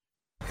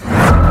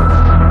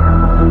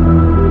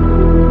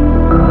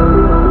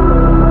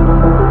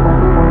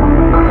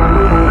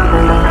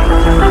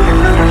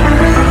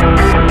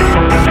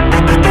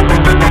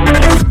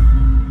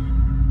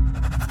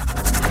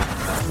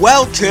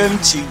Welcome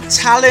to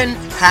Talent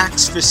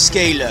Hacks for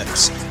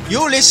Scale-Ups.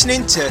 You're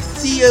listening to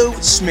Theo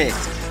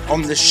Smith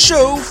on the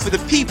show for the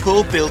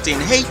people building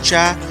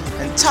HR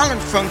and talent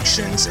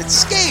functions at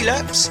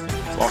scale-ups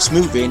whilst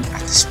moving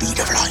at the speed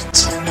of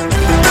light.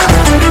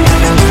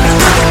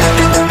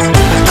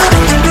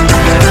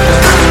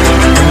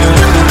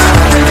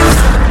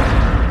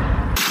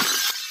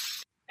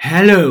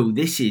 Hello,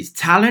 this is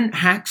Talent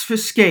Hacks for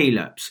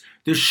Scale-Ups,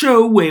 the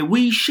show where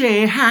we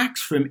share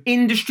hacks from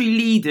industry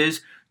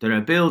leaders that are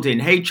building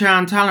HR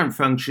and talent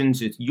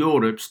functions at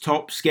Europe's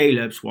top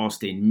scale-ups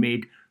whilst in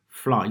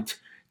mid-flight.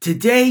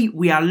 Today,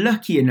 we are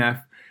lucky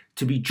enough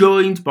to be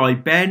joined by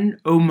Ben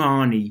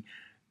Omani.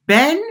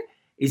 Ben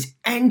is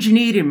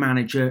engineering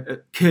manager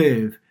at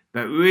Curve,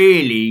 but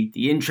really,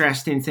 the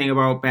interesting thing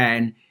about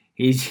Ben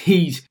is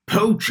he's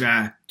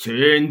poacher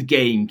turned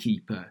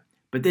gamekeeper.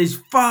 But there's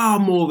far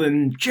more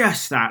than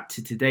just that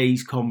to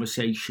today's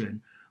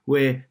conversation,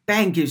 where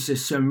Ben gives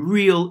us some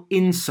real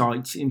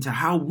insights into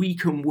how we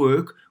can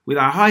work with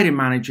our hiring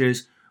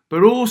managers,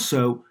 but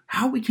also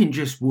how we can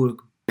just work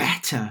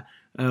better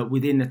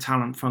within the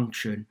talent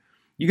function.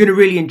 You're going to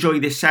really enjoy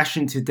this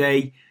session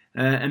today.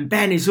 And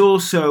Ben is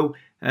also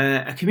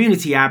a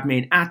community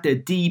admin at the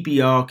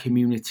DBR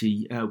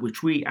community,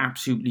 which we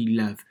absolutely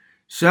love.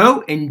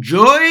 So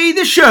enjoy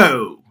the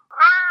show.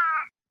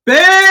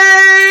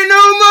 Ben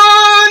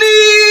Omani!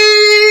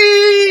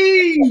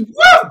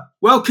 Woo!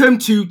 Welcome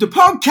to the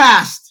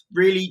podcast.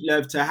 Really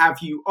love to have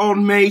you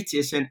on, mate.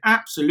 It's an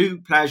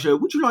absolute pleasure.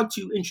 Would you like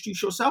to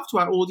introduce yourself to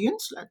our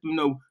audience? Let them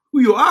know who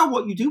you are,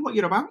 what you do, what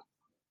you're about.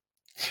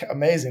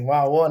 Amazing.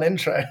 Wow, what an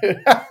intro.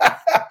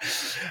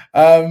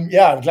 I'm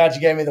glad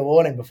you gave me the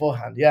warning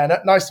beforehand.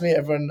 Nice to meet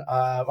everyone.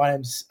 My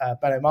name's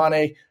Ben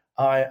Omani.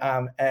 I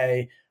am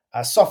a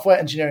software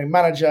engineering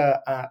manager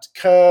at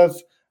Curve,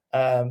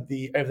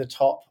 the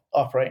over-the-top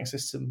operating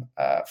system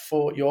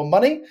for your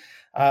money.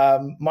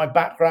 My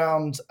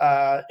background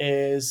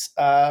is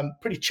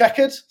pretty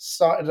checkered.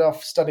 Started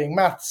off studying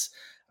maths,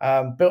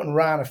 built and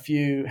ran a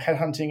few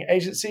headhunting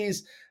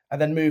agencies, and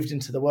then moved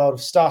into the world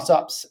of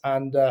startups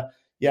and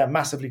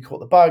massively caught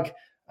the bug.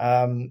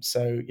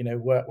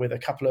 Worked with a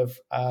couple of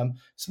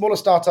smaller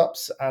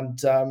startups and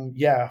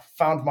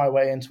found my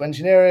way into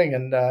engineering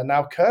and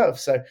now Curve.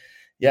 So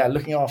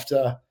looking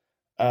after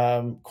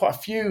quite a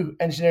few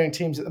engineering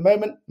teams at the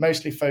moment,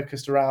 mostly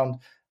focused around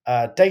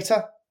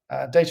data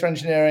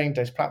engineering,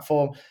 data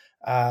platform,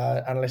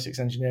 analytics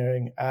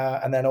engineering,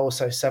 and then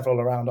also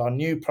several around our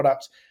new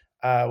product,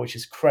 which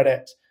is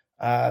credit.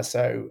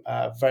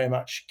 Very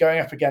much going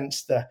up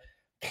against the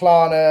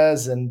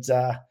Klarnas and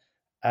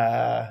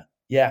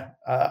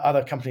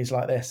other companies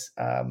like this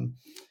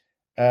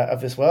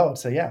of this world.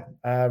 So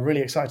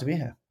really excited to be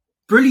here.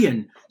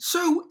 Brilliant.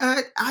 So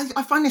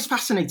I find this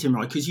fascinating,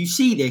 right? Because you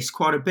see this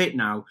quite a bit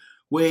now,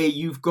 where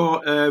you've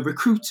got a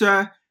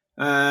recruiter,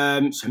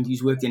 somebody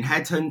who's worked in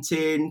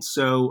headhunting.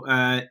 So,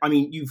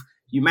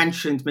 you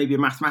mentioned maybe a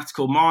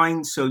mathematical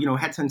mind. So,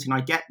 headhunting,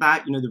 I get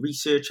that, the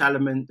research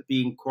element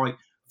being quite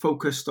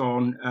focused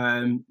on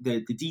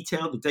the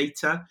detail, the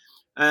data.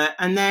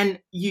 And then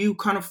you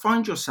kind of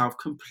find yourself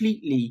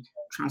completely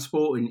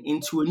transporting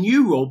into a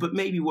new role, but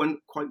maybe one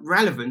quite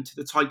relevant to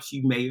the types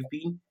you may have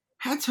been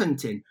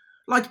headhunting.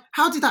 Like,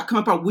 how did that come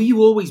about? Were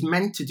you always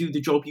meant to do the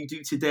job you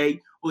do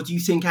today? Or do you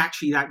think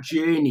actually that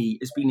journey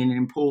has been an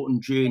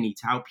important journey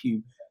to help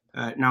you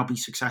now be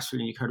successful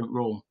in your current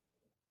role?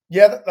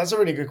 Yeah, that's a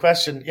really good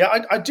question.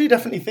 Yeah, I do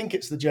definitely think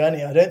it's the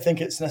journey. I don't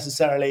think it's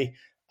necessarily,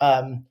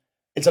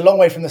 it's a long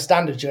way from the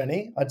standard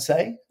journey, I'd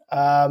say.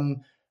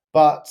 In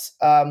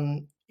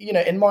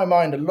my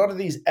mind, a lot of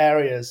these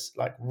areas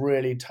like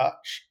really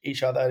touch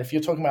each other. If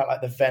you're talking about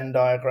like the Venn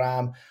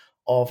diagram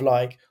of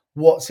like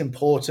what's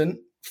important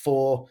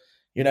for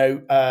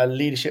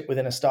leadership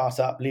within a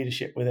startup,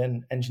 leadership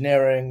within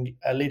engineering,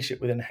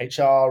 leadership within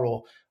HR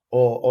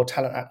or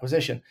talent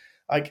acquisition.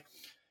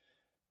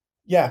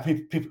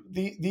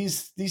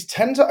 These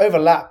tend to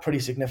overlap pretty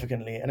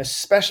significantly, and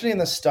especially in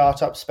the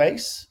startup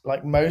space.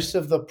 Like most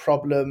of the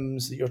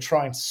problems that you're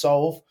trying to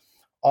solve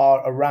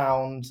are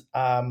around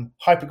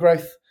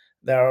hypergrowth.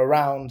 They're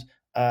around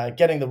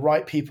getting the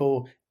right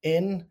people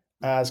in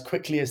as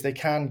quickly as they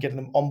can, getting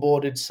them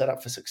onboarded, set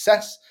up for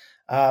success.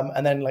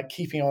 And then like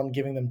keeping on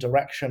giving them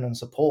direction and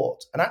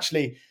support. And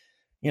actually,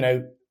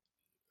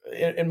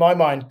 in my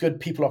mind, good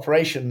people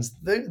operations,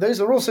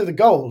 those are also the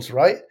goals,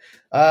 right?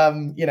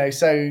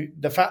 So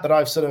the fact that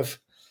I've sort of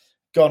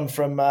gone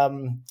from,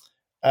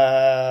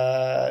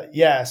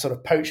 sort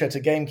of poacher to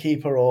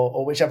gamekeeper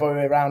or whichever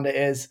way around it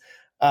is,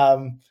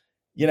 I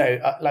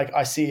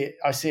see it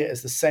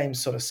as the same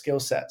sort of skill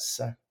sets.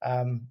 So,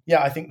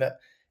 I think that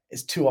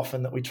it's too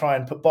often that we try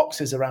and put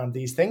boxes around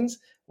these things,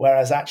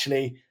 whereas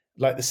actually,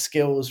 like the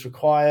skills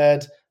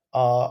required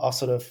are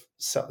sort of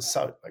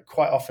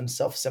quite often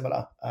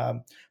self-similar.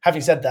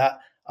 Having said that,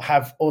 I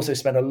have also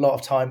spent a lot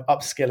of time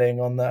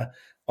upskilling on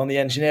the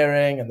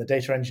engineering and the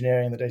data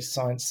engineering and the data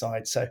science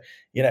side. So,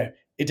 it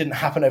didn't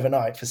happen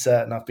overnight for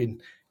certain. I've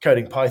been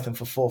coding Python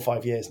for 4 or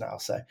 5 years now.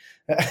 So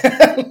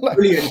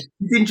brilliant.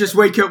 You didn't just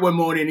wake up one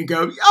morning and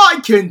go, I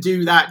can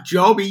do that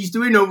job he's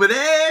doing over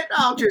there.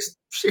 I'll just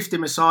shift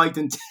him aside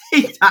and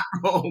take that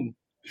role.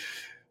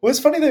 Well, it's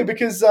funny though,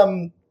 because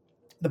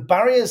the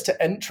barriers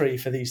to entry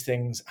for these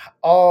things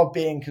are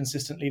being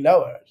consistently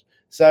lowered.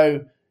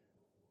 So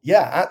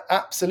yeah,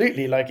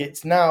 absolutely. Like,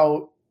 it's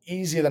now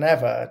easier than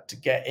ever to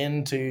get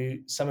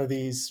into some of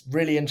these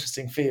really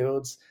interesting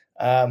fields.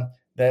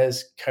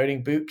 There's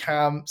coding boot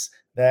camps.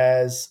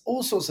 There's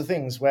all sorts of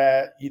things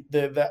where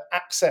the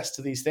access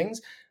to these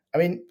things. I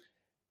mean,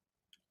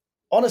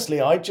 honestly,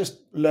 I just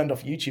learned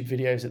off YouTube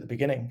videos at the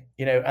beginning,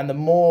 and the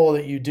more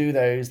that you do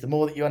those, the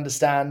more that you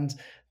understand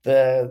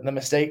the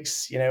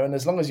mistakes, and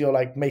as long as you're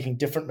like making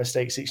different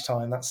mistakes each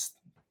time, that's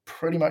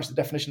pretty much the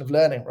definition of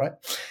learning, right?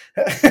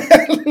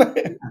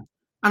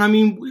 And I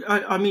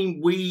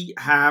mean, we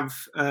have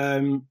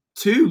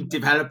two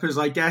developers,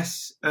 I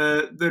guess,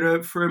 that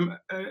are from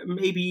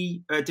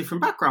maybe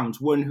different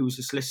backgrounds. One who's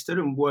a solicitor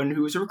and one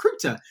who is a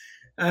recruiter.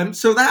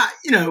 So that,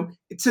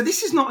 so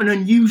this is not an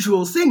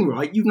unusual thing,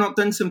 right? You've not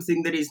done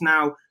something that is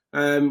now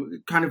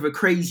kind of a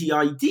crazy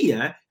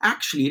idea.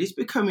 Actually, it is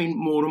becoming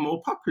more and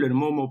more popular, and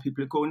more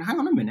people are going, hang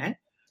on a minute.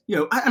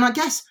 And I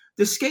guess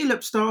the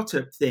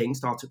startup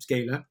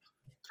scaler,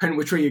 depending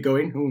which way you're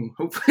going,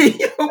 hopefully.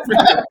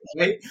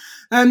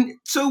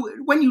 So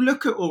when you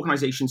look at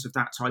organizations of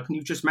that type, and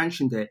you've just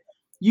mentioned it,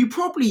 you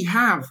probably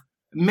have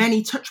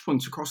many touch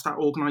points across that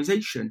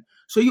organization.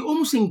 So you're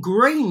almost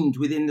ingrained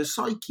within the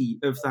psyche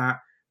of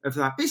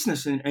that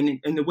business and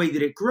the way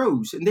that it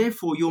grows. And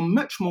therefore, you're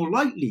much more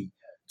likely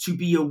to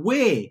be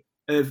aware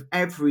of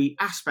every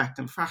aspect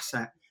and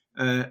facet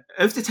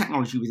of the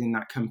technology within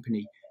that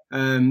company.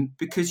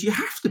 Because you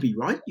have to be,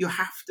 right? You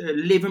have to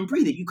live and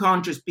breathe it. You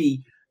can't just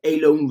be a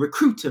lone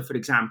recruiter, for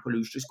example,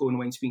 who's just going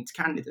away and speaking to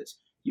candidates.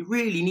 You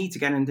really need to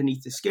get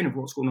underneath the skin of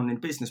what's going on in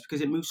business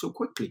because it moves so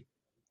quickly.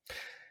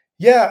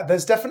 Yeah,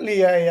 there's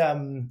definitely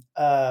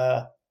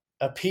a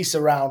piece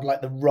around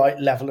like the right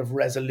level of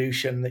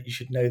resolution that you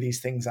should know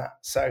these things at.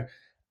 So,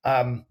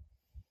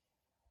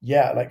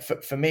 like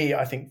for me,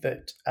 I think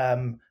that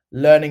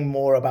learning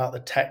more about the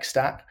tech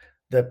stack,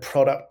 the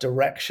product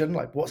direction,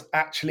 like what's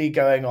actually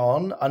going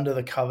on under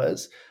the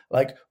covers,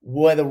 like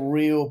where the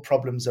real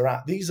problems are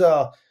at. These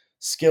are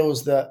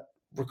skills that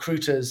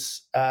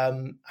recruiters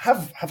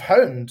have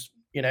honed,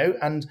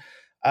 and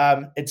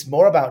it's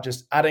more about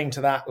just adding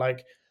to that,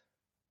 like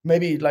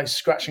maybe like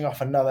scratching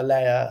off another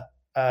layer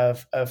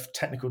of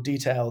technical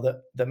detail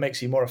that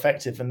makes you more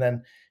effective. And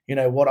then,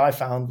 what I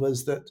found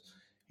was that,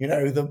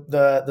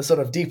 the sort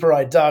of deeper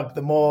I dug,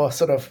 the more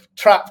sort of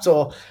trapped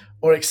or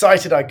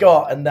excited I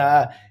got. And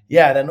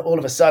then all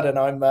of a sudden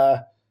I'm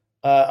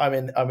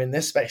in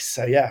this space.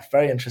 So yeah,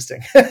 very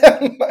interesting.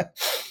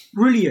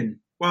 Brilliant.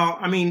 Well,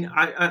 I mean,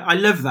 I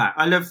love that.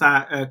 I love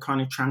that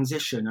kind of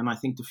transition. And I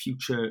think the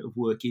future of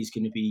work is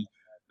going to be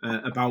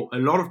about a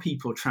lot of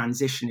people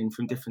transitioning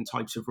from different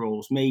types of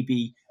roles.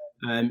 Maybe,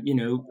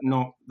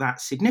 not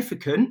that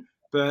significant,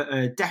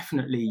 but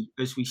definitely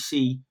as we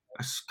see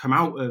us come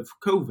out of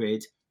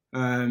COVID,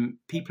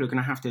 people are going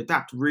to have to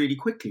adapt really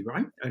quickly,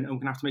 right? And we're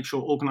going to have to make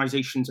sure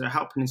organizations are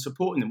helping and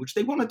supporting them, which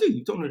they want to do.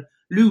 You don't want to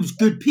lose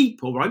good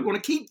people, right? You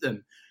want to keep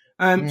them.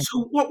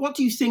 So what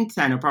do you think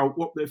then about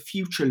what the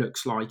future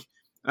looks like?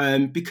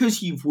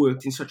 Because you've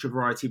worked in such a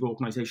variety of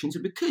organizations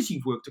and because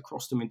you've worked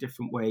across them in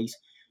different ways,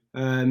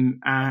 and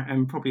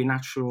probably a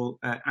natural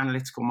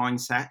analytical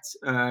mindset.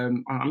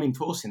 I'm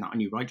enforcing that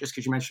on you, right? Just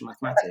because you mentioned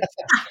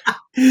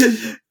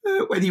mathematics,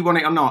 whether you want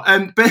it or not.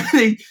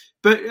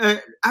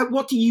 But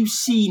what do you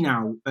see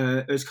now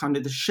as kind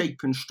of the shape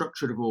and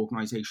structure of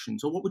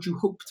organizations, or what would you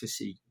hope to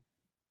see?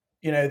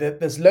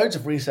 There's loads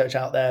of research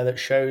out there that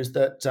shows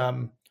that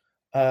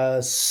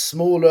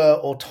smaller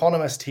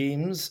autonomous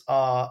teams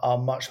are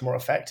much more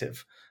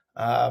effective.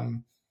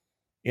 And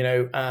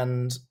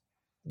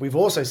we've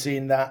also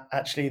seen that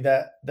actually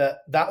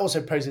that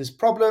also poses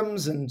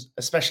problems, and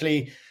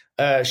especially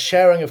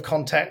sharing of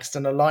context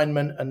and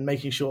alignment and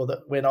making sure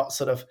that we're not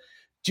sort of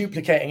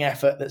duplicating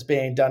effort that's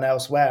being done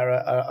elsewhere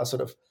are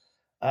sort of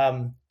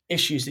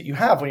issues that you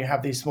have when you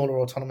have these smaller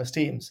autonomous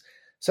teams.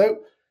 So,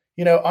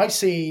 I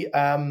see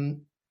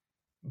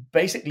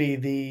basically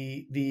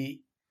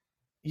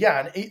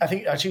and I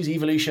think I choose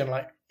evolution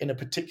like in a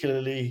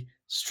particularly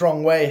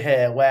strong way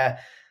here, where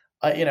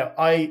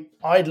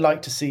I'd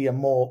like to see a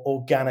more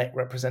organic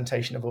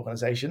representation of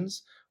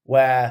organizations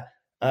where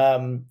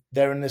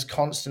they're in this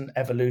constant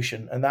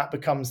evolution, and that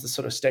becomes the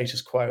sort of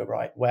status quo,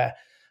 right? Where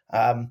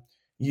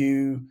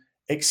you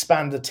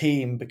expand the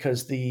team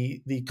because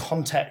the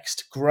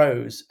context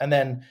grows. And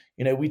then,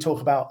 we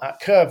talk about at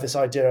Curve this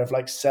idea of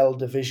like cell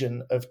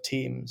division of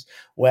teams,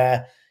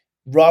 where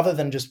rather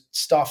than just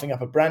staffing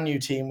up a brand new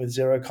team with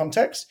zero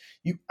context,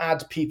 you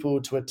add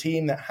people to a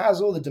team that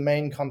has all the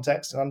domain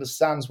context and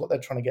understands what they're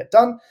trying to get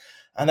done.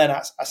 And then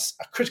at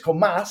a critical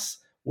mass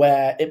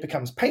where it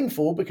becomes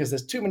painful because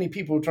there's too many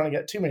people trying to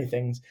get too many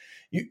things,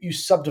 you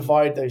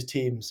subdivide those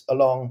teams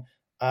along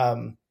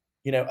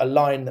a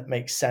line that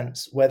makes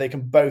sense where they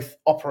can both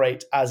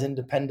operate as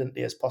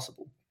independently as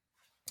possible.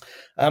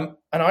 And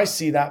I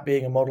see that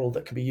being a model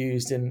that can be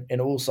used in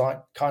all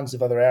kinds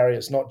of other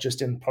areas, not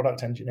just in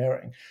product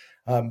engineering.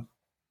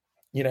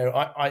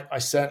 I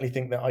certainly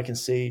think that I can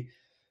see,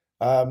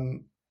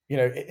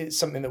 it's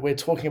something that we're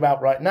talking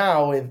about right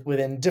now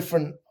within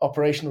different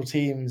operational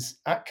teams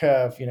at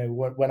Curve.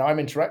 When I'm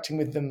interacting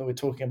with them, that we're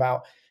talking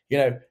about,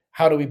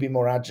 how do we be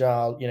more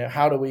agile?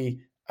 How do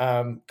we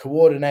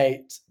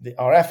coordinate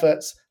our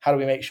efforts? How do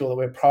we make sure that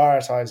we're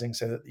prioritizing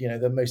so that,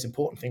 the most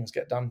important things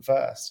get done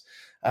first?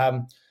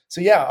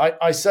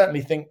 I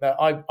certainly think that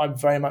I'm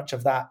very much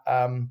of that,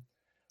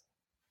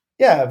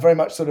 very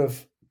much sort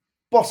of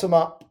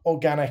bottom-up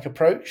organic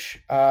approach.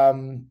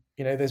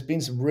 There's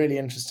been some really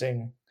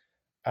interesting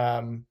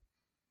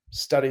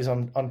studies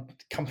on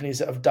companies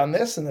that have done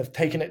this and they've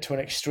taken it to an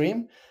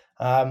extreme.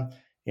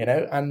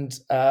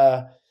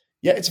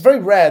 It's very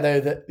rare though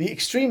that the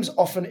extremes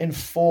often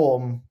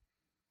inform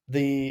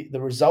the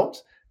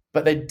result,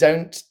 but they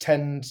don't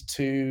tend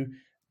to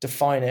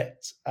define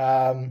it.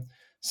 An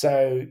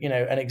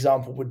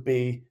example would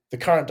be the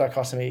current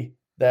dichotomy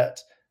that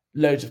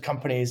loads of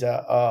companies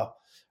are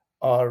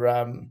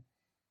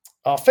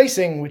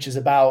facing, which is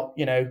about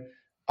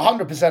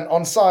 100%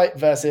 on site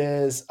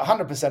versus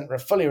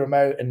 100% fully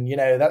remote, and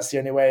that's the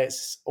only way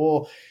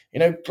or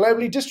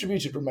globally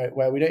distributed remote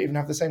where we don't even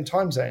have the same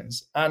time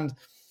zones. And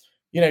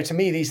to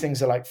me, these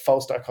things are like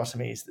false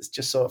dichotomies. It's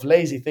just sort of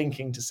lazy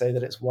thinking to say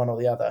that it's one or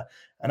the other.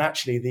 And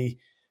actually,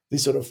 the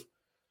sort of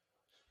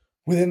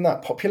within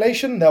that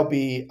population, there'll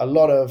be a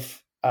lot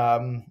of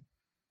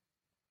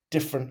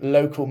different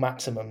local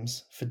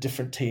maximums for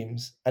different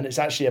teams, and it's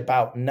actually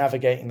about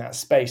navigating that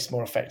space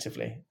more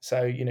effectively.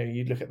 So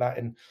you look at that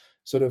in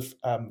sort of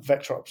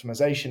vector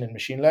optimization in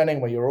machine learning,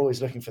 where you're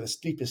always looking for the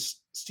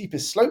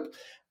steepest slope,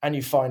 and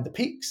you find the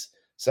peaks.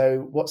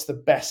 So what's the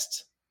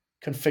best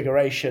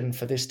configuration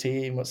for this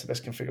team? What's the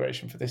best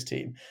configuration for this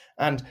team?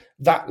 And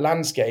that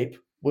landscape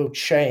will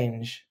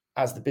change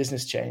as the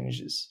business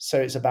changes. So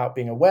it's about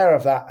being aware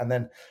of that and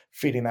then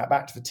feeding that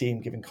back to the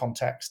team, giving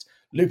context,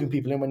 looping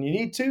people in when you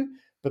need to,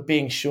 but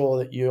being sure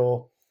that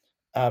you're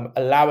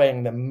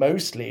allowing them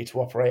mostly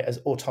to operate as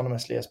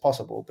autonomously as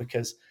possible,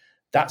 because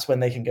that's when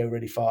they can go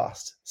really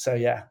fast. So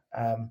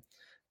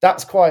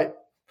that's quite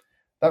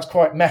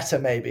meta,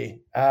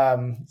 maybe.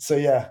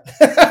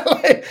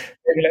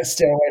 Maybe let's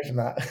stay away from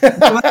that.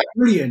 Well, that's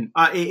brilliant.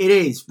 It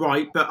is,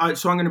 right? But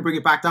so I'm going to bring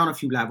it back down a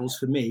few levels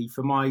for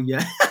my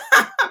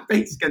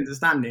basic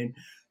understanding.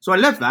 So I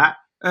love that.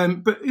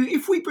 But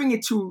if we bring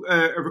it to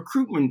a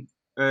recruitment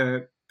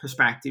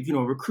perspective, a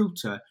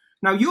recruiter,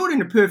 now you're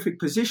in a perfect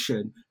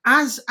position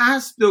as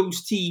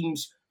those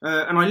teams,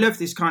 and I love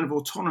this kind of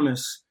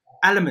autonomous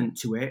element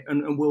to it,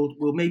 and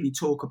we'll maybe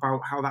talk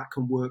about how that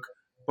can work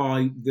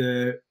by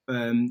the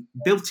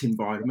built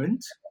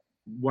environment,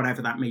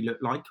 whatever that may look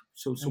like.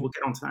 So we'll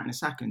get onto that in a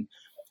second.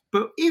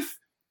 But if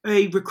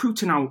a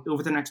recruiter now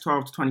over the next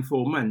 12 to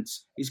 24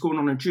 months is going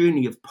on a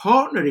journey of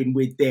partnering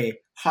with their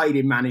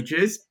hiring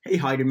managers, hey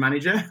hiring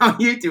manager, how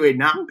are you doing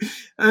now?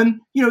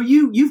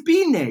 You've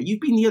been there,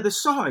 you've been the other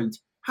side.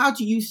 How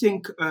do you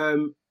think,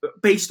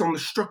 based on the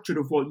structure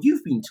of what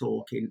you've been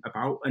talking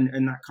about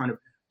and that kind of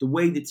the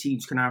way that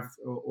teams can have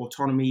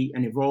autonomy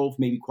and evolve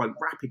maybe quite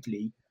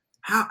rapidly,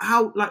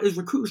 how like as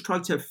recruiters try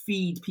to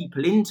feed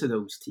people into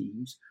those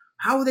teams,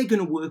 how are they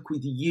going to work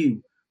with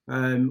you?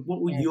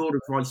 What would your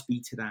advice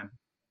be to them?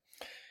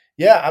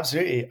 Yeah,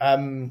 absolutely.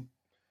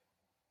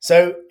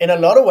 So in a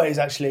lot of ways,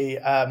 actually,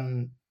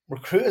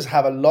 recruiters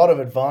have a lot of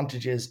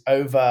advantages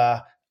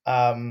over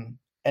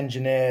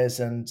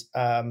engineers and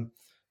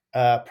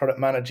product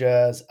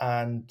managers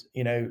and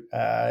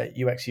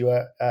UX,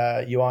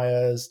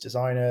 UIers,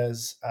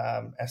 designers,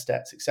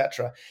 SDETs,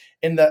 etc.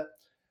 In that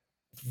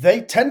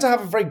they tend to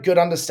have a very good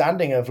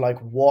understanding of like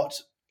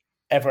what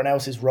everyone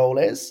else's role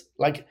is.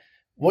 Like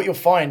what you'll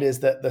find is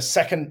that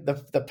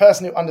the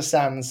person who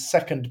understands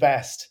second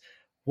best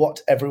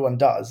what everyone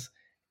does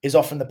is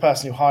often the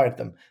person who hired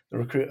them, the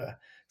recruiter.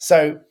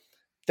 So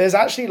there's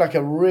actually like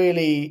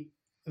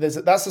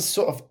that's a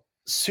sort of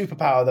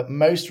superpower that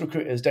most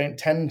recruiters don't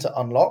tend to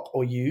unlock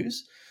or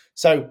use.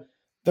 So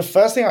the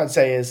first thing I'd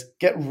say is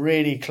get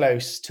really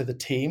close to the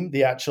team,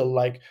 the actual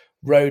like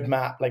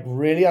roadmap, like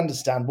really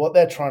understand what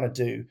they're trying to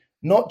do,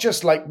 not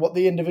just like what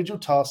the individual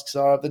tasks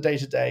are of the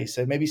day-to-day.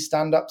 So maybe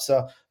stand-ups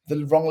are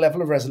the wrong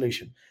level of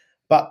resolution,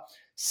 but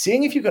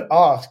seeing if you could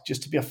ask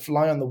just to be a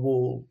fly on the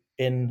wall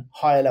in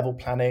higher level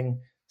planning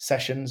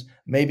sessions,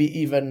 maybe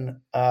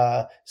even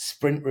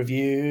sprint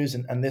reviews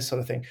and this sort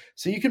of thing.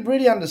 So you can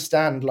really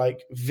understand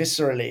like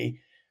viscerally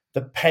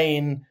the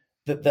pain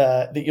that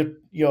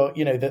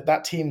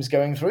that team's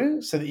going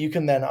through, so that you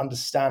can then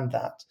understand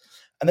that.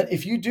 And then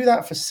if you do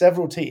that for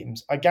several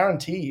teams, I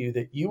guarantee you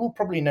that you will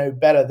probably know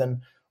better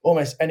than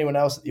almost anyone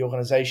else at the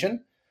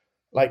organization,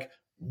 like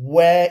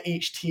where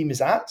each team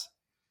is at.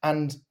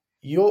 And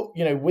you're,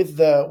 with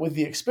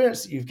the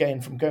experience that you've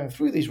gained from going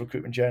through these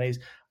recruitment journeys,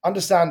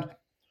 understand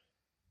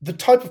the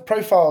type of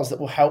profiles that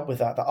will help with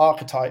that, the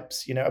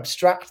archetypes,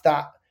 abstract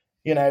that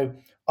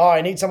Oh,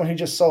 I need someone who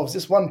just solves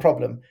this one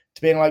problem,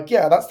 to being like,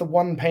 yeah, that's the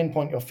one pain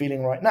point you're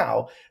feeling right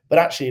now. But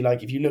actually,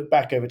 like, if you look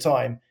back over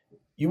time,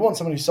 you want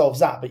someone who solves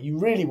that, but you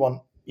really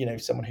want,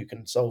 someone who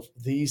can solve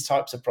these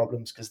types of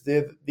problems, because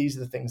these are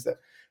the things that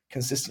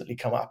consistently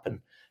come up. And,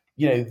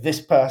 this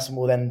person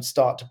will then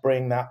start to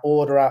bring that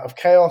order out of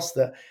chaos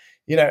that,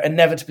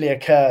 inevitably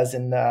occurs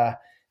in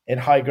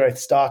high growth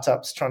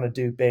startups trying to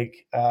do big,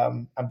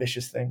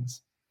 ambitious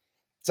things.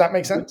 Does that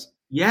make sense?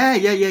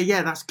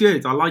 Yeah. That's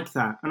good. I like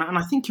that, and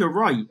I think you're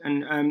right.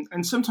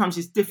 And sometimes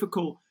it's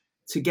difficult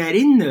to get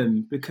in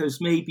them because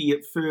maybe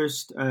at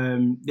first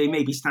they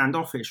may be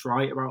standoffish,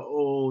 right? About,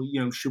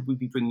 should we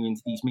be bringing you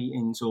into these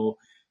meetings, or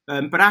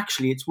but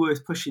actually it's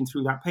worth pushing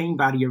through that pain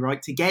barrier,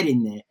 right, to get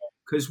in there.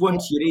 Because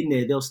once you're in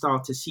there, they'll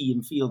start to see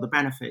and feel the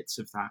benefits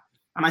of that.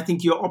 And I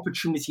think your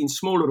opportunity in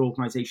smaller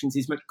organizations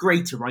is much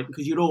greater, right?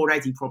 Because you're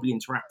already probably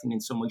interacting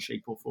in some way,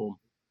 shape, or form.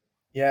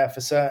 Yeah,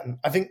 for certain.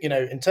 I think,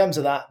 in terms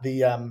of that,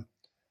 the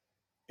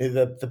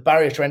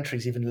barrier to entry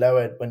is even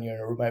lower when you're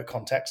in a remote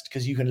context,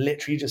 because you can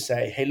literally just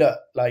say, hey, look,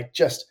 like,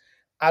 just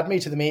add me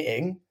to the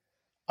meeting.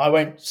 I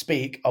won't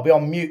speak. I'll be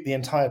on mute the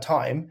entire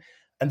time.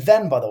 And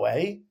then, by the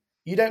way,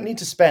 you don't need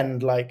to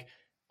spend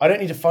I don't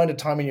need to find a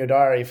time in your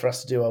diary for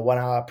us to do a 1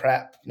 hour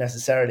prep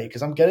necessarily,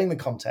 because I'm getting the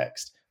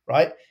context,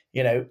 right?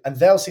 And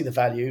they'll see the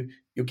value.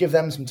 You'll give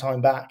them some time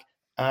back.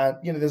 And,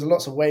 there's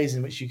lots of ways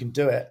in which you can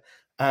do it.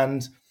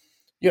 And,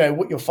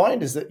 what you'll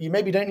find is that you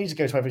maybe don't need to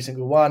go to every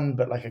single one,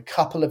 but like a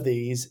couple of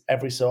these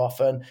every so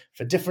often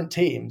for different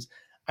teams.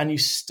 And you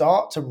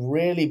start to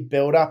really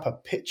build up a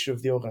picture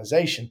of the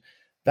organization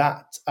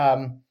that,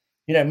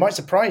 might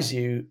surprise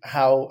you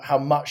how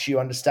much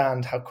you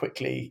understand, how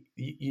quickly,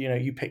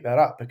 you pick that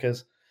up,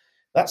 because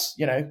that's,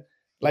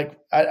 like,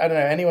 I don't know,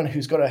 anyone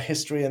who's got a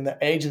history in the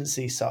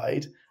agency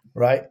side,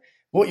 right?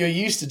 What you're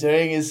used to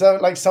doing is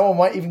like someone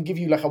might even give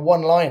you like a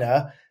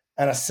one-liner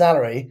and a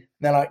salary, and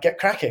they're like, get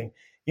cracking.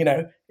 You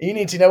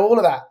need to know all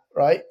of that,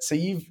 right? So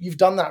you've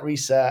done that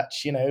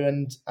research,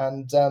 and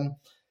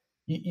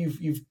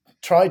you've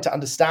tried to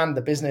understand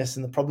the business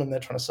and the problem they're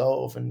trying to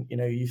solve, and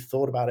you've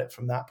thought about it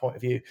from that point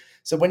of view.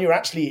 So when you're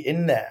actually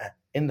in there,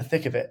 in the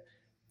thick of it,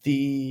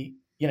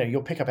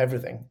 you'll pick up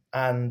everything,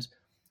 and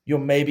you'll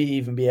maybe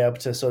even be able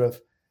to sort of.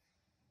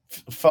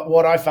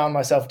 What I found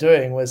myself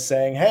doing was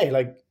saying, hey,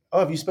 like, oh,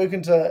 have you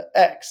spoken to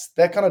X?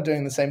 They're kind of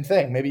doing the same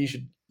thing. Maybe you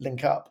should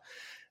link up.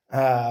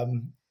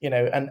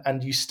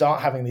 And you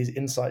start having these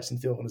insights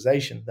into the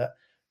organization that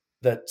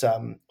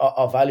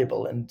are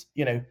valuable. And,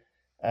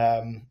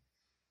 I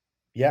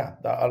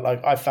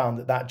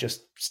found that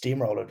just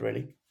steamrolled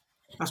really.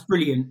 That's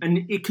brilliant.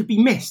 And it could be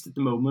missed at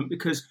the moment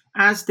because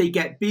as they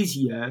get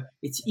busier,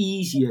 it's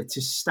easier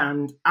to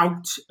stand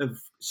out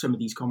of some of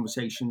these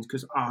conversations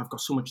because I've got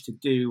so much to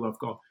do. I've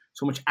got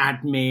so much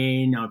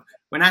admin.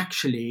 When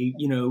actually,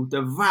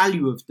 the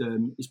value of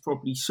them is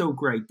probably so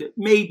great that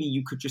maybe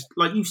you could just,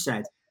 like you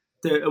said,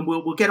 and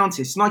we'll get onto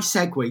this. Nice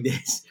segue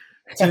this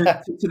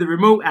to the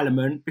remote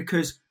element,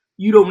 because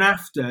you don't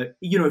have to,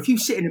 if you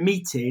sit in a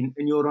meeting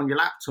and you're on your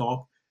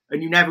laptop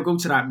and you never go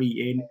to that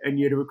meeting and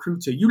you're the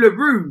recruiter, you look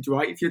rude,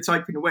 right? If you're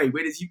typing away.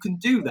 Whereas you can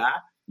do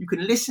that. You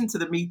can listen to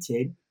the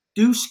meeting,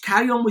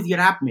 carry on with your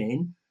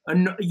admin,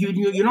 and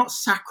you're not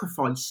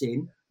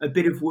sacrificing a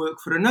bit of work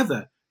for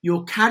another.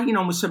 You're carrying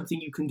on with something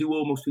you can do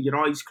almost with your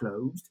eyes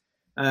closed.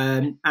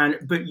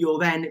 But you're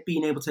then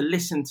being able to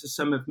listen to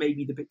some of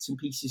maybe the bits and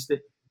pieces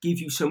that give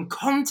you some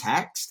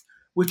context,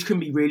 which can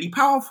be really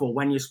powerful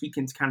when you're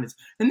speaking to candidates.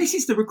 And this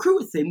is the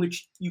recruiter thing,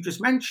 which you just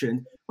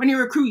mentioned. When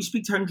you're a recruiter, you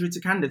speak to hundreds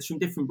of candidates from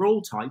different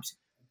role types.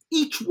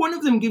 Each one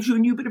of them gives you a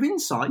new bit of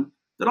insight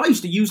that I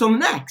used to use on the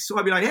next. So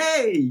I'd be like,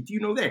 hey, do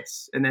you know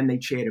this? And then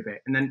they'd share a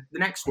bit. And then the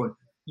next one,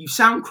 you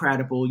sound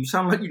credible. You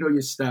sound like you know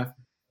your stuff.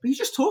 But you're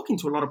just talking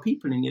to a lot of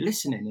people and you're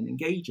listening and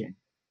engaging.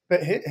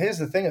 But here's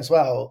the thing as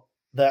well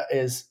that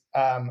is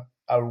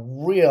a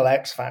real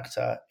X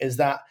factor is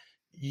that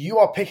you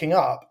are picking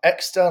up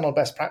external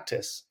best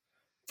practice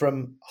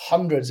from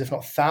hundreds, if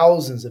not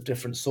thousands, of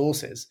different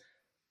sources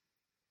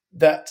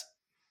that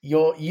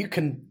you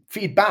can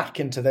feed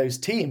back into those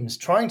teams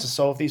trying to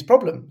solve these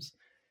problems,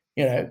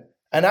 and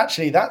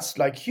actually that's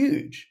like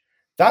huge.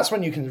 That's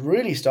when you can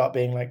really start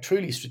being like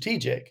truly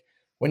strategic.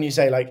 When you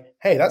say like,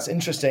 hey, that's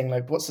interesting.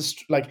 Like,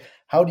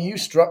 how do you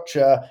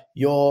structure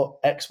your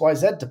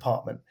XYZ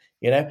department?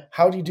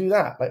 How do you do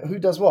that? Like, who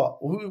does what?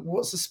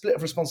 What's the split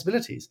of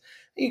responsibilities?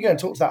 You go and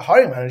talk to that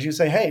hiring manager. You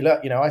say, hey,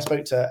 look, I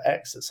spoke to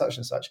X at such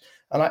and such,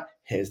 and like,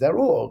 here's their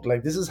org.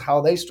 Like, this is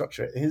how they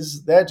structure it.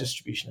 Here's their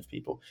distribution of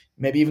people.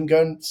 Maybe even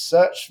go and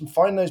search and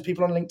find those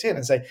people on LinkedIn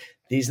and say,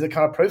 these are the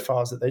kind of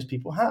profiles that those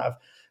people have.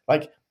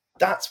 Like,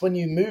 that's when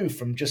you move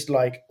from just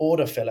like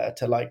order filler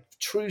to like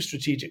true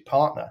strategic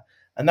partner.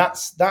 And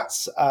that's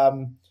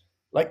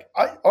like,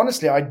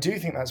 I do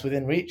think that's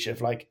within reach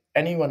of like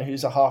anyone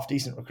who's a half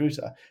decent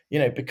recruiter,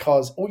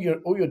 because all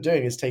you're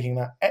doing is taking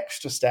that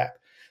extra step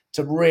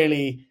to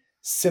really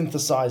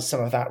synthesize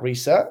some of that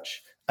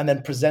research and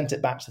then present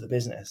it back to the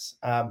business.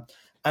 And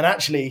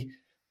actually,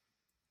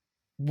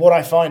 what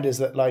I find is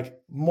that like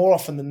more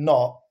often than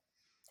not,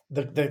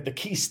 the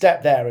key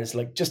step there is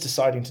like just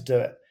deciding to do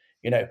it.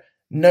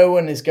 No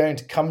one is going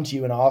to come to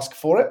you and ask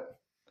for it.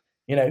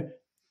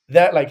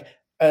 They're like,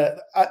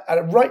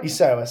 rightly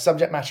so, a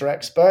subject matter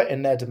expert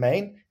in their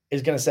domain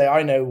is going to say,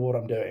 I know what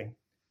I'm doing,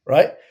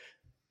 right?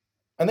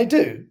 And they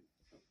do,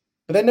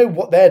 but they know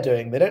what they're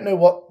doing. They don't know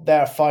what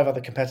their 5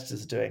 other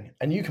competitors are doing.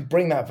 And you can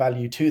bring that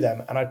value to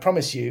them. And I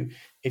promise you,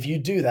 if you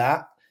do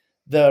that,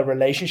 the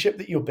relationship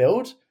that you'll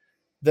build,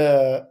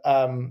 the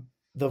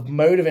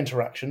mode of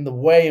interaction, the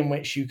way in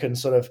which you can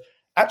sort of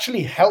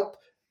actually help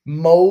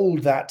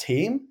mold that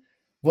team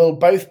will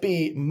both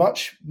be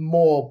much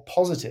more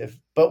positive,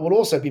 but will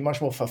also be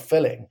much more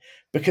fulfilling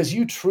because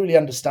you truly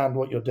understand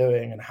what you're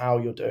doing and how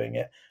you're doing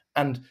it.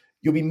 And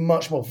you'll be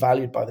much more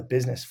valued by the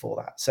business for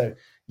that. So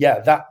yeah,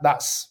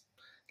 that's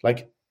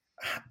like,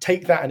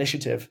 take that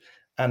initiative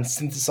and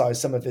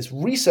synthesize some of this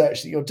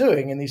research that you're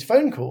doing in these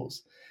phone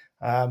calls.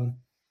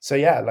 So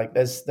yeah, like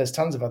there's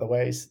tons of other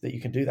ways that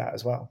you can do that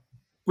as well.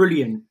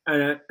 Brilliant.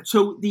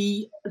 So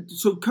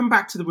come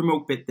back to the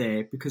remote bit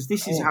there, because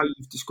this is how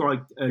you've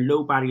described a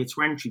low barrier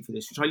to entry for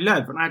this, which I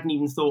love, and I hadn't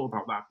even thought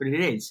about that, but it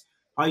is.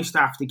 I used to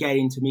have to get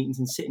into meetings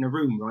and sit in a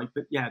room, right?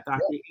 But yeah,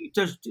 it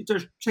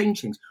does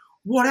change things.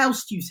 What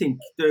else do you think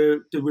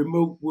the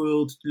remote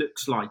world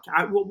looks like?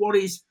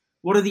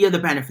 What are the other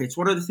benefits?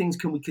 What other things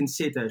can we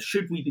consider?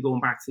 Should we be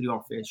going back to the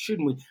office?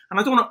 Shouldn't we? And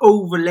I don't want to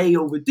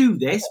overdo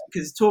this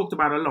because it's talked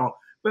about a lot.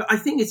 But I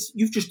think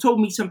you've just told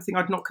me something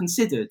I'd not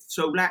considered.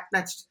 So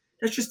let's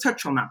just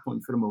touch on that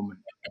point for a moment.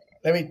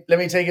 Let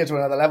me take it to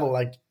another level.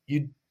 Like,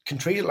 you can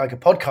treat it like a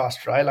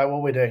podcast, right? Like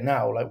what we're doing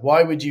now. Like,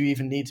 why would you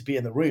even need to be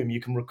in the room?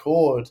 You can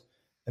record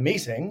the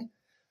meeting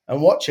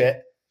and watch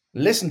it,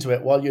 listen to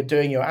it while you're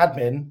doing your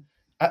admin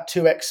at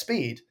 2x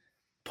speed.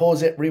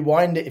 Pause it,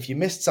 rewind it if you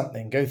missed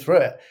something, go through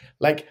it.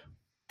 Like,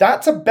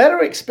 that's a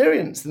better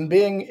experience than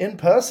being in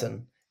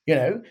person.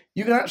 You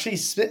can actually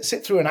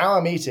sit through an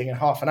hour meeting in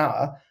half an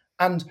hour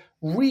and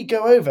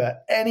re-go over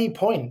any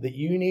point that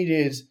you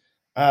needed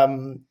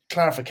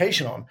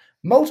clarification on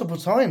multiple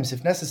times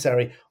if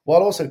necessary,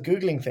 while also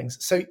Googling things.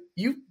 So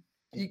you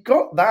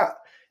got that,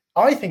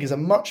 I think, is a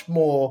much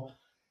more,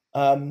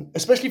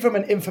 especially from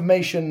an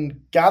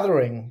information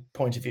gathering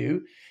point of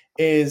view,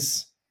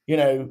 is,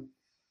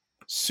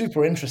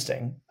 super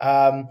interesting.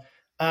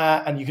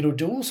 And you can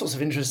do all sorts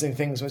of interesting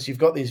things once you've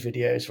got these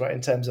videos, right, in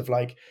terms of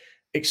like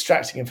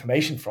extracting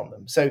information from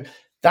them. So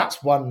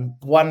that's one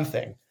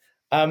thing.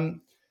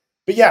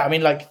 But yeah, I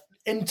mean, like,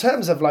 in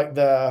terms of like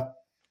the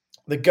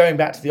going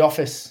back to the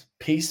office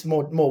piece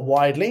more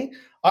widely,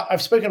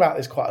 I've spoken about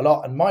this quite a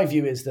lot. And my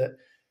view is that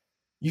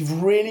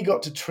you've really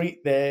got to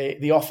treat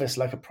the office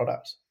like a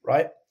product,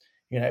 right?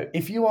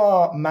 If you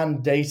are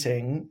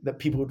mandating that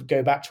people would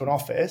go back to an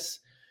office,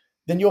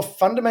 then you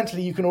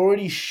can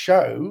already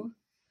show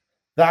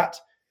that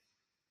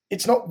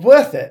it's not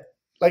worth it.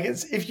 Like,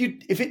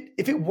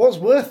 if it was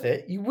worth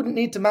it, you wouldn't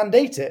need to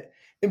mandate it.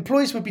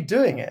 Employees would be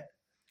doing it,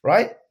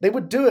 right? They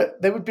would do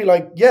it. They would be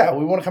like, yeah,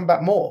 we want to come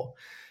back more.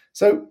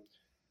 So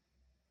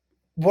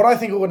what I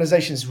think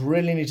organizations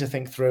really need to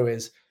think through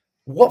is,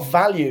 what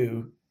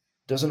value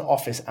does an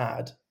office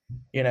add?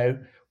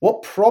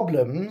 What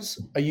problems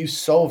are you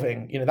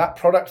solving? That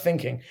product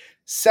thinking,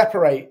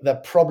 separate the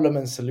problem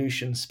and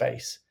solution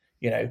space.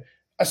 An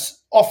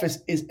office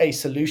is a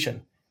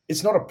solution.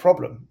 It's not a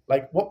problem.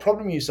 Like, what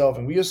problem are you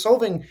solving? Well, you're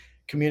solving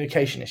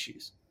communication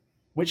issues,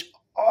 which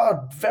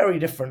are very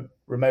different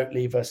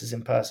remotely versus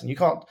in person. You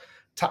can't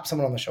tap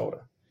someone on the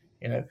shoulder.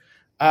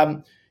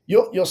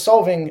 You're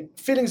solving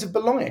feelings of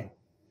belonging,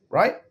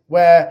 right?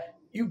 Where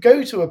you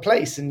go to a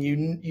place and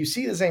you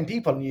see the same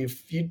people, and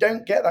you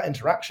don't get that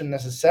interaction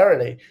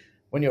necessarily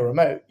when you're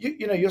remote.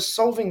 You're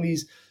solving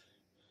these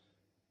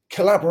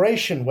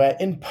collaboration where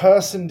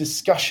in-person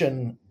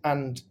discussion,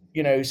 and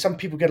some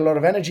people get a lot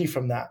of energy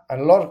from that,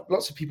 and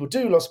lots of people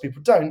do, lots of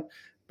people don't.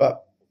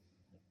 But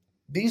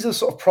these are the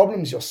sort of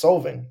problems you're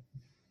solving.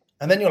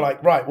 And then you're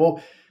like, right,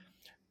 well,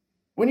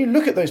 when you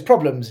look at those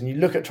problems and you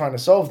look at trying to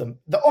solve them,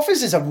 the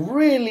office is a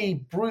really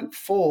brute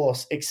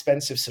force,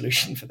 expensive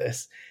solution for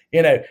this.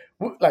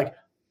 Like,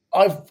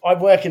 I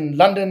work in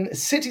London.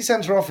 City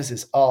centre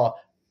offices are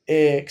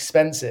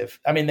expensive.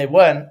 I mean, they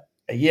weren't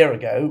a year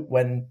ago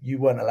when you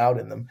weren't allowed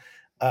in them.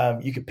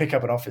 You could pick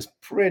up an office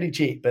pretty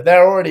cheap, but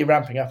they're already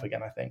ramping up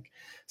again, I think.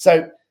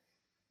 So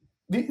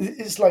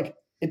it's like,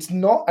 it's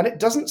not, and it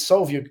doesn't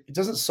solve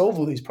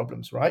all these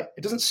problems, right?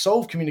 It doesn't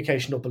solve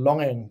communication or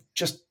belonging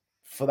just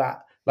for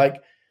that.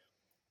 Like,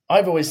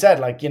 I've always said,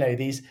 like,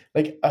 these,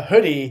 like, a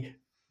hoodie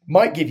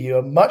might give you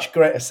a much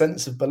greater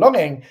sense of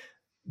belonging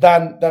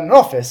than an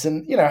office.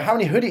 And, how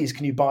many hoodies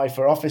can you buy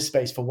for office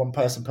space for one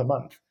person per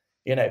month?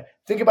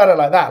 Think about it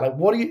like that. Like,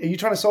 what are you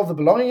trying to solve the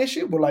belonging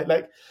issue? Well,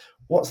 like,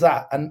 what's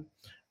that? And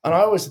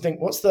I always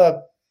think, what's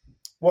the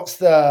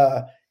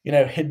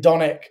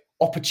hedonic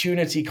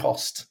opportunity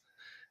cost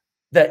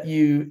that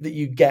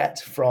you get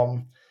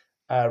from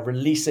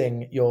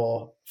releasing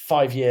your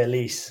 5-year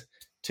lease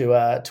to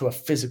a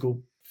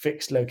physical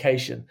fixed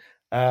location,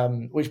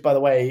 which, by the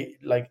way,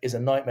 like is a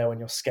nightmare when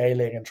you're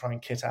scaling and trying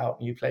to kit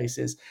out new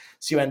places.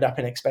 So you end up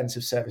in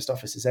expensive serviced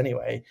offices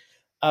anyway.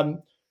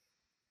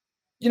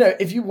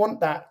 If you want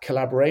that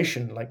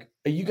collaboration, like,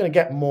 are you going to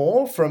get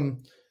more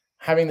from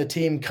having the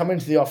team come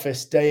into the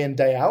office day in,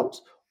 day out,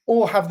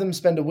 or have them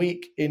spend a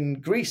week in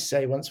Greece,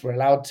 say, once we're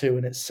allowed to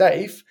and it's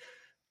safe,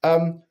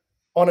 on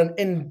an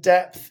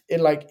in-depth,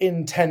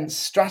 intense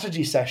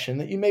strategy session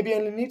that you maybe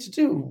only need to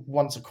do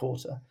once a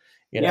quarter?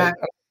 Yeah,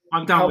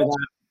 I'm down with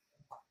that.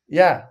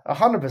 Yeah,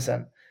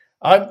 100%.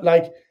 I'm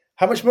like,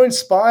 how much more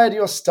inspired are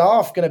your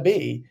staff going to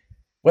be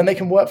when they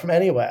can work from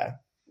anywhere,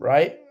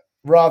 right?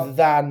 Rather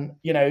than,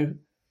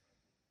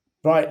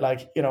 right,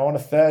 on a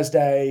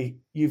Thursday,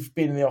 you've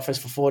been in the office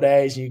for 4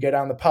 days and you go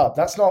down the pub.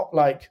 That's not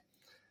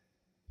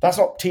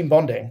team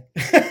bonding.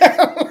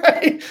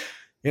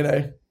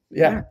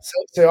 Yeah.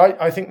 So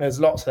I think there's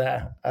lots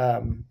there. I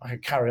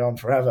could carry on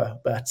forever,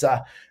 but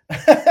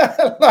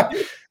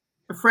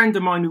a friend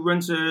of mine who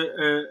runs a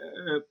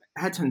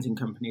headhunting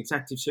company,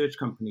 executive search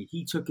company,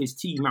 he took his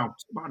team out,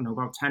 I don't know,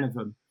 about 10 of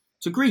them,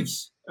 to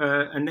Greece.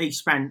 And they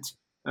spent,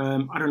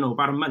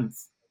 about a month.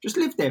 Just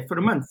lived there for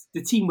a month.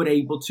 The team were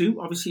able to.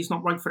 Obviously, it's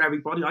not right for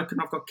everybody. I've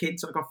got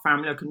kids, I've got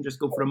family. I couldn't just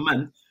go for a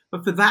month.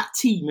 But for that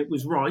team, it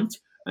was right.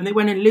 And they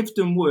went and lived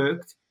and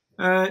worked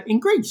in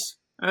Greece.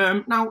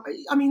 Now,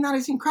 I mean, that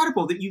is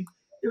incredible that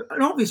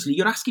and obviously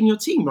you're asking your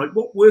team, right,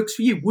 what works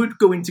for you? Would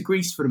go into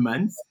Greece for a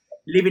month,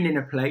 living in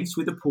a place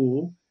with a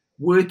pool,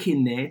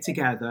 working there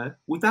together.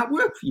 Would that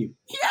work for you?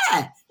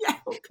 Yeah,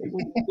 okay,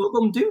 we'll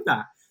go and do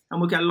that.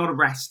 And we'll get a lot of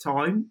rest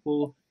time,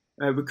 we'll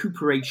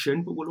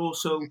recuperation, but we'll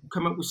also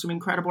come up with some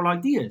incredible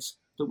ideas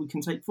that we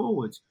can take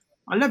forward.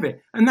 I love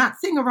it. And that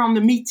thing around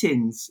the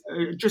meetings,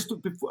 just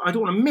before, I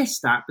don't want to miss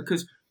that,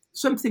 because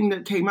something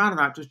that came out of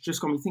that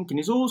just got me thinking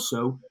is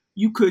also,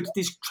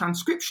 these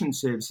transcription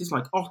services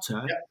like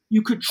Otter,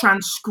 you could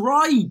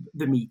transcribe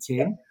the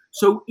meeting.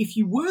 So if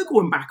you were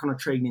going back on a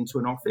train into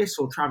an office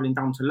or traveling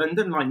down to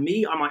London, like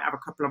me, I might have a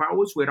couple of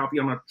hours where I'll be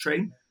on a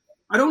train.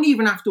 I don't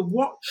even have to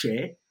watch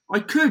it. I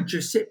could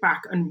just sit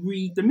back and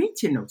read the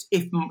meeting notes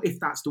if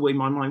that's the way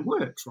my mind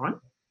works, right?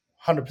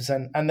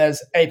 100%. And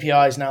there's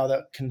APIs now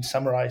that can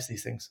summarize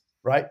these things,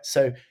 right?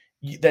 So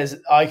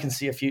I can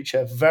see a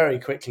future very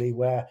quickly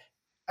where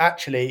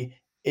actually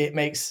it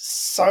makes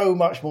so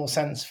much more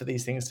sense for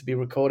these things to be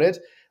recorded,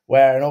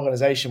 where an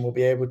organization will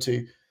be able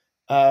to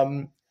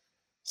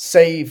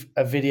save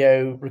a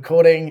video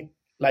recording,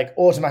 like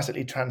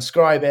automatically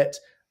transcribe it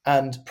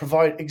and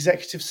provide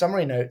executive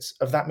summary notes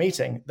of that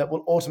meeting that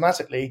will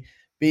automatically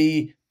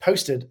be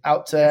posted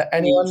out to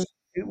anyone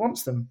who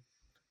wants them.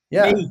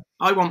 Yeah. Me,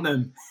 I want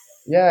them.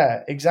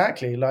 Yeah,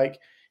 exactly. Like,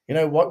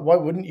 why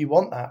wouldn't you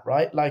want that,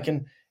 right? Like,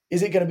 and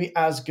is it going to be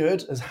as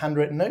good as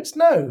handwritten notes?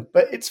 No,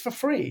 but it's for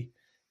free,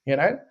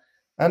 and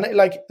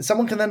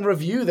someone can then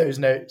review those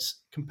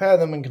notes, compare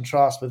them and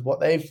contrast with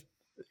what they've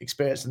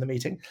experienced in the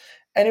meeting.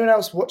 Anyone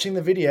else watching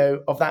the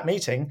video of that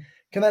meeting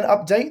can then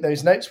update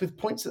those notes with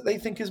points that they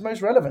think is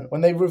most relevant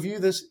when they review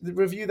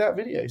that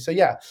video. So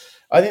yeah,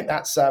 I think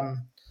that's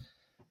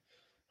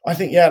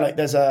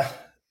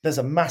there's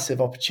a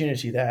massive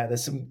opportunity there.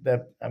 There's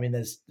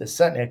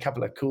certainly a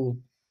couple of cool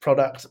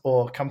product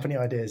or company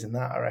ideas in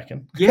that, I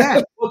reckon.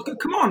 Yeah, well,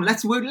 come on,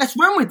 let's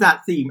run with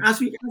that theme as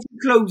we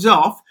close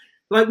off.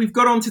 Like, we've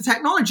got onto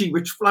technology,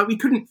 which we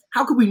couldn't.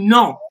 How could we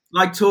not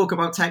talk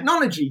about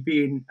technology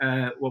being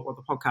what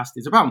the podcast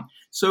is about?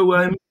 So,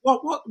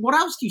 what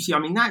else do you see? I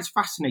mean, that is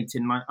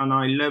fascinating, and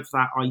I love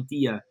that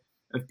idea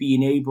of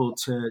being able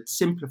to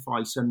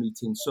simplify some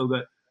meetings so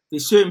that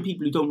there's certain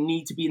people who don't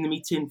need to be in the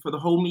meeting for the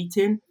whole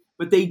meeting,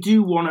 but they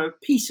do want a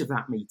piece of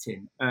that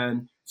meeting.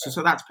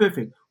 So that's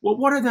perfect.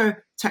 What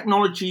other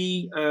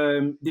technology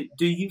that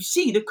do you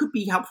see that could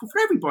be helpful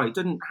for everybody? It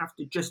doesn't have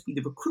to just be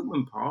the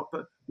recruitment part,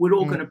 but we're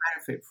all going to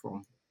benefit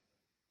from.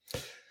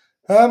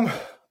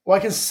 Well, I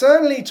can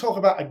certainly talk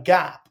about a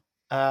gap,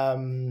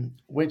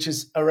 which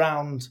is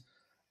around,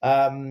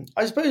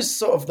 I suppose,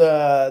 sort of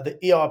the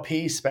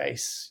ERP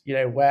space,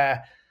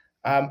 where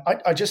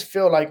I just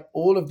feel like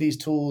all of these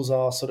tools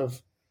are sort of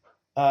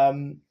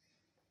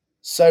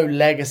so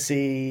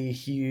legacy,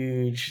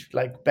 huge,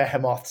 like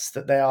behemoths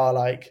that they are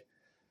like,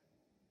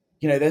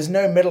 there's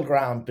no middle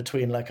ground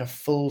between like a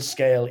full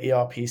scale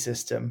ERP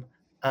system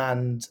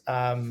and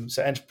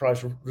so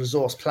enterprise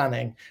resource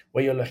planning,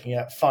 where you're looking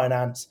at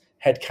finance,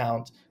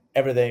 headcount,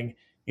 everything.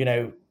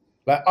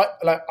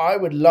 I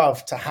would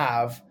love to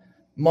have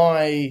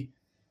my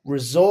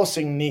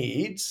resourcing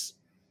needs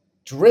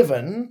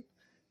driven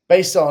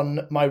based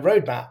on my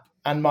roadmap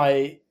and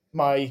my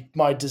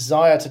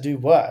desire to do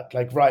work.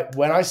 Like, right,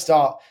 when I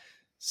start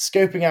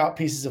scoping out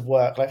pieces of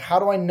work, like, how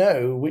do I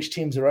know which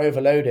teams are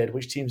overloaded,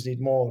 which teams need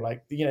more?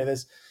 Like,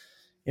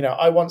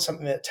 I want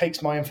something that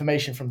takes my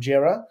information from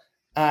Jira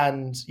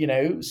and,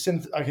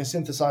 I can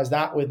synthesize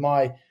that with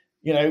my,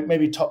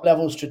 maybe top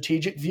level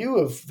strategic view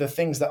of the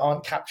things that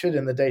aren't captured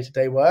in the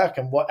day-to-day work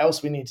and what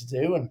else we need to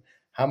do and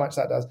how much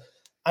that does.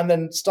 And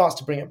then starts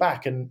to bring it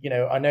back. And,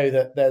 I know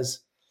that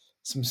there's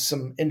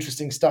some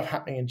interesting stuff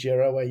happening in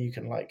Jira where you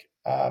can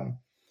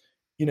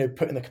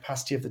put in the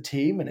capacity of the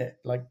team, and it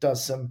like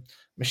does some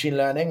machine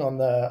learning on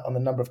the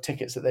number of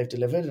tickets that they've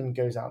delivered and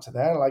goes out to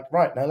there. Like,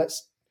 right, now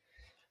let's,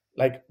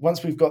 like,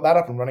 once we've got that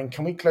up and running,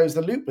 can we close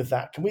the loop with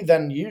that? Can we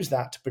then use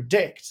that to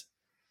predict,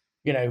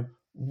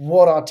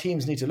 what our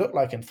teams need to look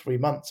like in 3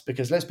 months?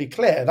 Because let's be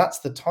clear, that's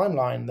the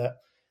timeline that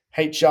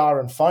HR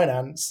and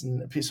finance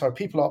and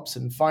people ops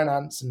and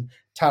finance and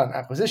talent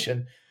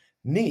acquisition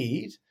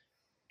need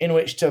in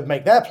which to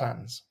make their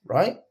plans,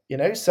 right?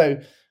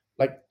 So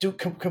like,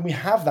 can we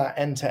have that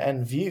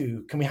end-to-end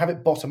view? Can we have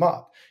it bottom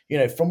up,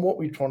 from what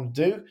we want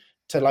to do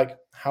to like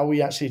how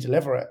we actually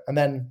deliver it? And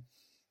then,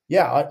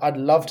 yeah, I'd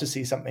love to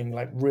see something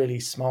like really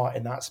smart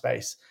in that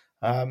space.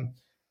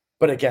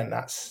 But again,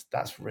 that's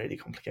really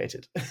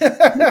complicated.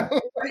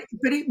 but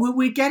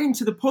we're getting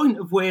to the point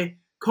of where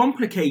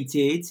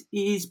complicated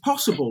is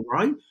possible,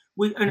 right?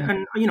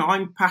 And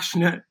I'm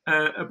passionate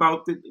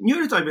about the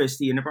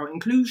neurodiversity and about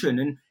inclusion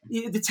and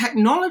the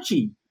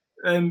technology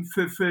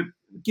for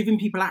giving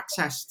people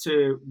access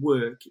to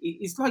work.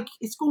 It's like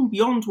it's gone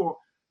beyond what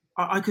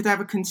I could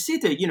ever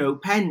consider.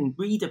 Pen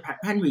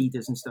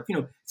readers and stuff.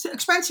 It's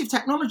expensive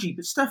technology,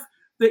 but stuff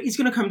that is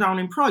going to come down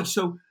in price.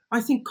 So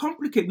I think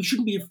we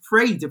shouldn't be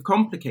afraid of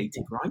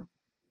complicated, right?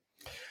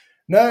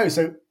 No.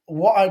 So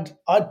what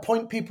I'd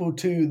point people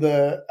to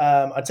the,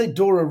 I'd say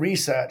DORA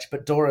research,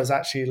 but DORA is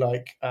actually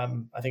like, I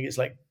think it's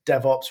like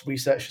DevOps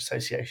Research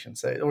Association.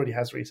 So it already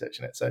has research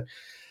in it. So,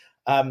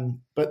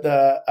 but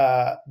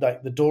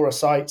the DORA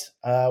site,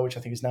 which I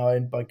think is now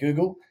owned by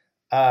Google,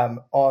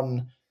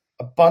 on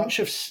a bunch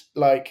of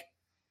like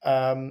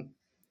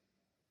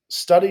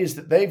studies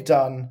that they've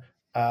done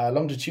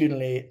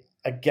longitudinally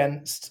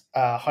against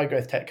high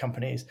growth tech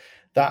companies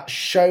that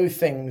show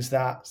things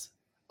that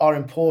are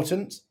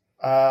important,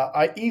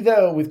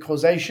 either with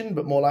causation,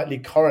 but more likely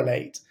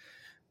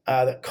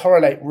that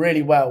correlate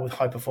really well with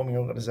high performing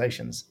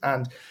organizations.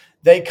 And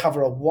they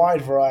cover a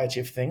wide variety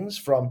of things,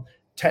 from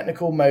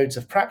technical modes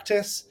of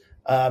practice,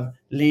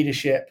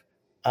 leadership,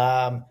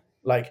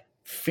 like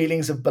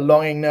feelings of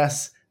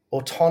belongingness,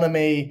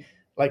 autonomy,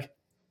 like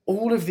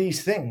all of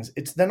these things.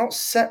 They're not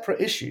separate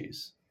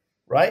issues,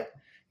 right?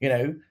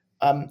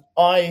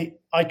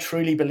 I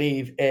truly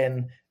believe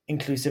in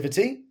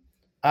inclusivity,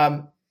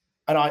 and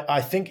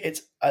I think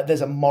it's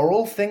there's a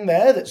moral thing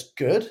there that's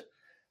good,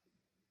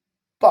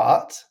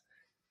 but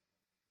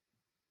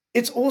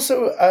it's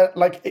also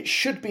like it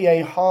should be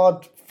a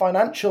hard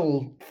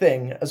financial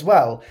thing as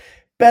well.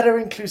 Better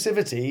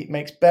inclusivity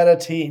makes better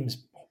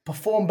teams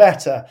perform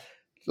better,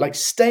 like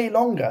stay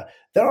longer.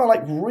 There are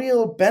like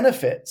real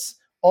benefits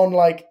on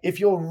like if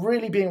you're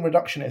really being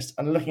reductionist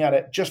and looking at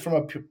it just from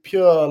a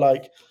pure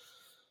like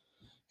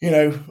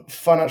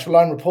financial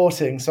line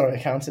reporting, sorry,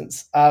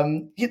 accountants,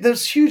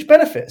 there's huge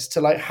benefits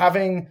to like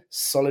having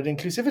solid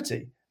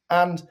inclusivity.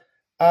 And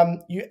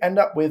you end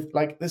up with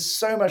like, there's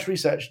so much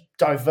research,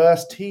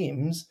 diverse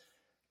teams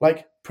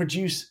like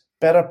produce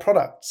better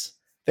products.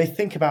 They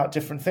think about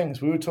different things.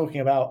 We were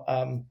talking about,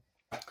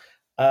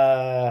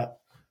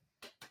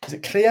 is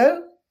it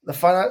Clio, the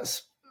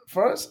finance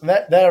for us?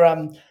 Their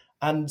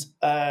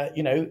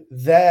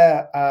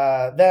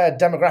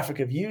demographic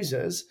of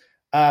users,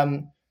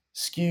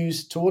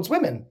 skews towards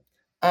women,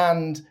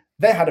 and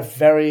they had a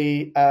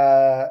very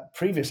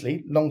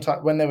previously long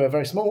time when they were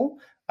very small,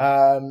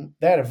 they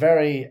had a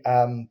very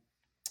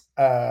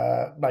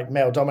like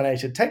male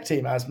dominated tech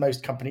team, as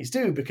most companies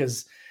do,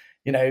 because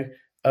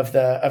of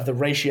the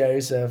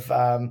ratios of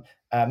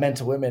men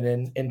to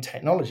women in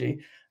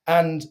technology.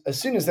 And as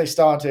soon as they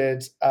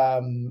started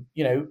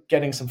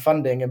getting some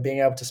funding and being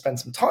able to spend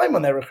some time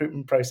on their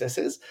recruitment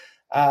processes,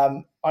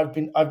 I've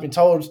been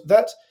told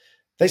that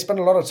they spent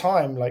a lot of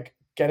time like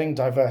getting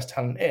diverse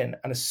talent in.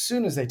 And as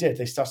soon as they did,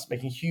 they started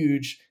making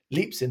huge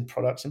leaps in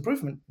product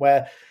improvement,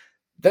 where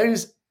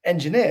those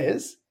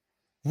engineers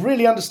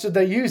really understood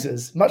their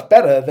users much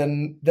better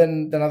than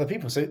other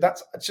people. So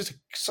that's just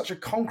such a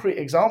concrete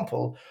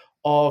example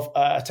of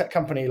a tech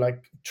company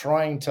like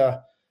trying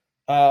to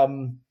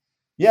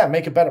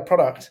make a better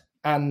product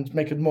and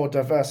make a more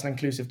diverse and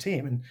inclusive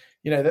team. And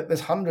there's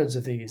hundreds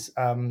of these.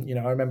 I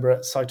remember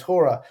at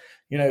Cytora,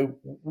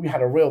 we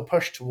had a real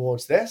push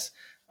towards this.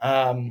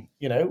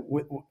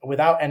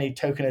 Without any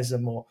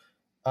tokenism or,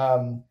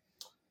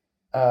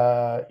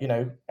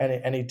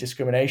 any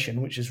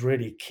discrimination, which is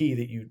really key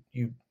that you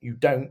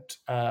don't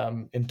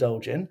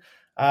indulge in.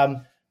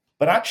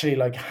 But actually,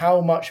 like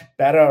how much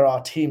better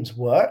our teams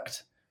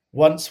worked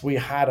once we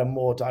had a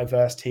more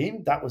diverse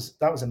team, that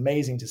was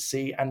amazing to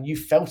see, and you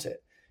felt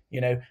it,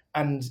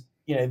 and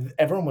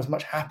everyone was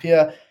much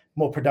happier,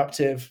 more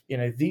productive.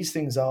 These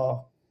things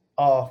are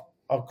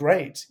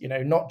great,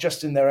 not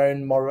just in their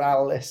own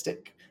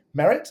moralistic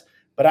merit,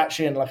 but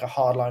actually in like a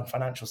hardline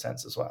financial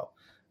sense as well.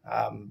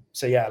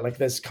 So yeah, like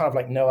there's kind of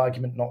like no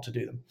argument not to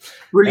do them.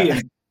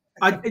 Brilliant.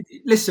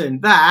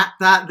 Listen, that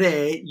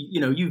there,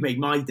 you've made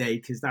my day,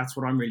 because that's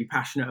what I'm really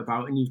passionate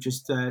about, and you've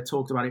just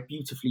talked about it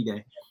beautifully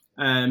there.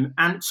 And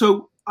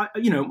so,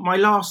 my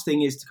last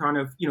thing is to kind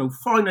of,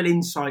 final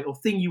insight or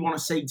thing you want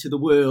to say to the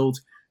world,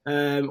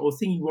 or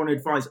thing you want to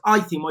advise.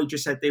 I think what you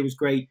just said there was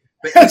great.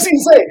 But I was going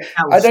to say,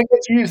 I don't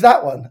get to use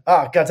that one.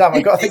 Ah, goddamn,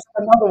 I've got to think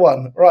of another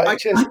one. Right,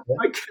 cheers.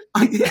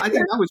 I think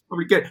that was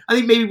probably good. I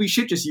think maybe we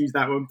should just use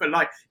that one. But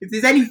like, if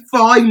there's any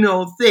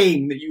final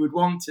thing that you would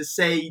want to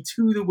say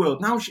to the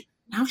world, now's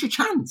your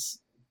chance.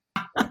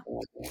 I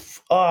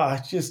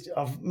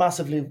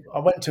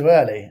went too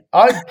early.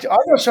 I'm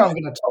not sure I'm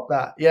going to top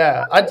that.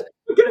 Yeah, I'd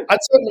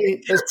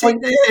certainly. There's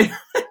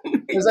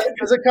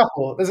a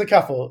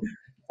couple.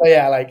 So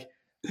yeah, like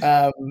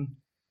I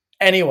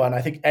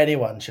think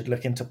anyone should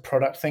look into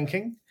product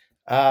thinking.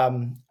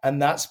 And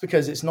that's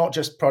because it's not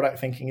just product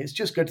thinking, it's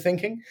just good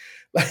thinking.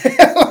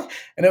 And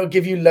it will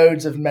give you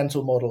loads of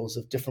mental models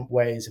of different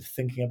ways of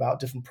thinking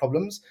about different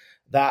problems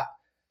that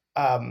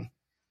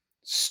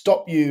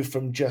stop you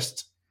from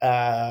just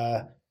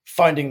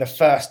finding the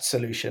first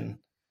solution,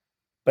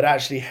 but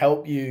actually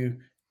help you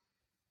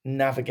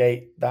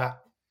navigate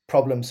that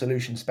problem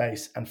solution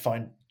space and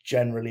find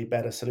generally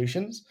better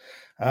solutions.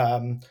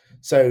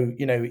 So,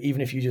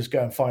 even if you just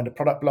go and find a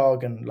product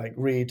blog and like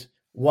read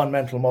one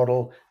mental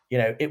model,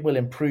 it will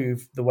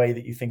improve the way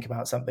that you think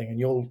about something, and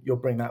you'll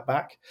bring that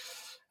back.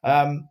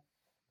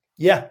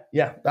 Yeah.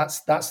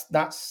 That's there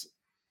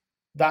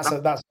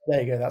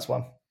you go. That's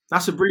one.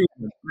 That's a brilliant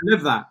one.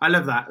 I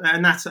love that.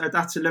 And that's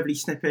a lovely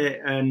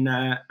snippet and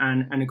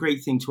a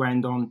great thing to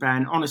end on,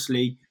 Ben.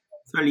 Honestly,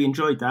 thoroughly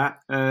enjoyed that.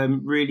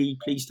 Really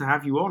pleased to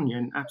have you on. You're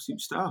an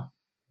absolute star.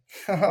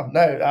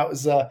 No, that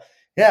was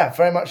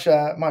very much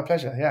my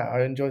pleasure. Yeah,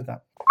 I enjoyed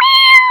that.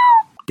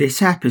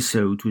 This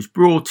episode was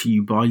brought to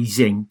you by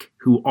Zinc,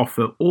 who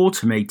offer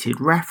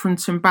automated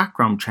reference and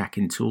background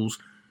checking tools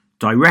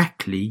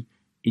directly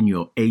in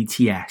your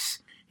ATS.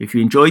 If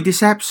you enjoyed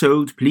this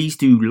episode, please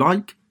do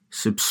like,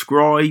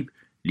 subscribe,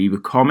 leave a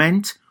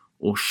comment,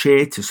 or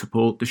share to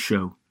support the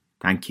show.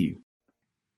 Thank you.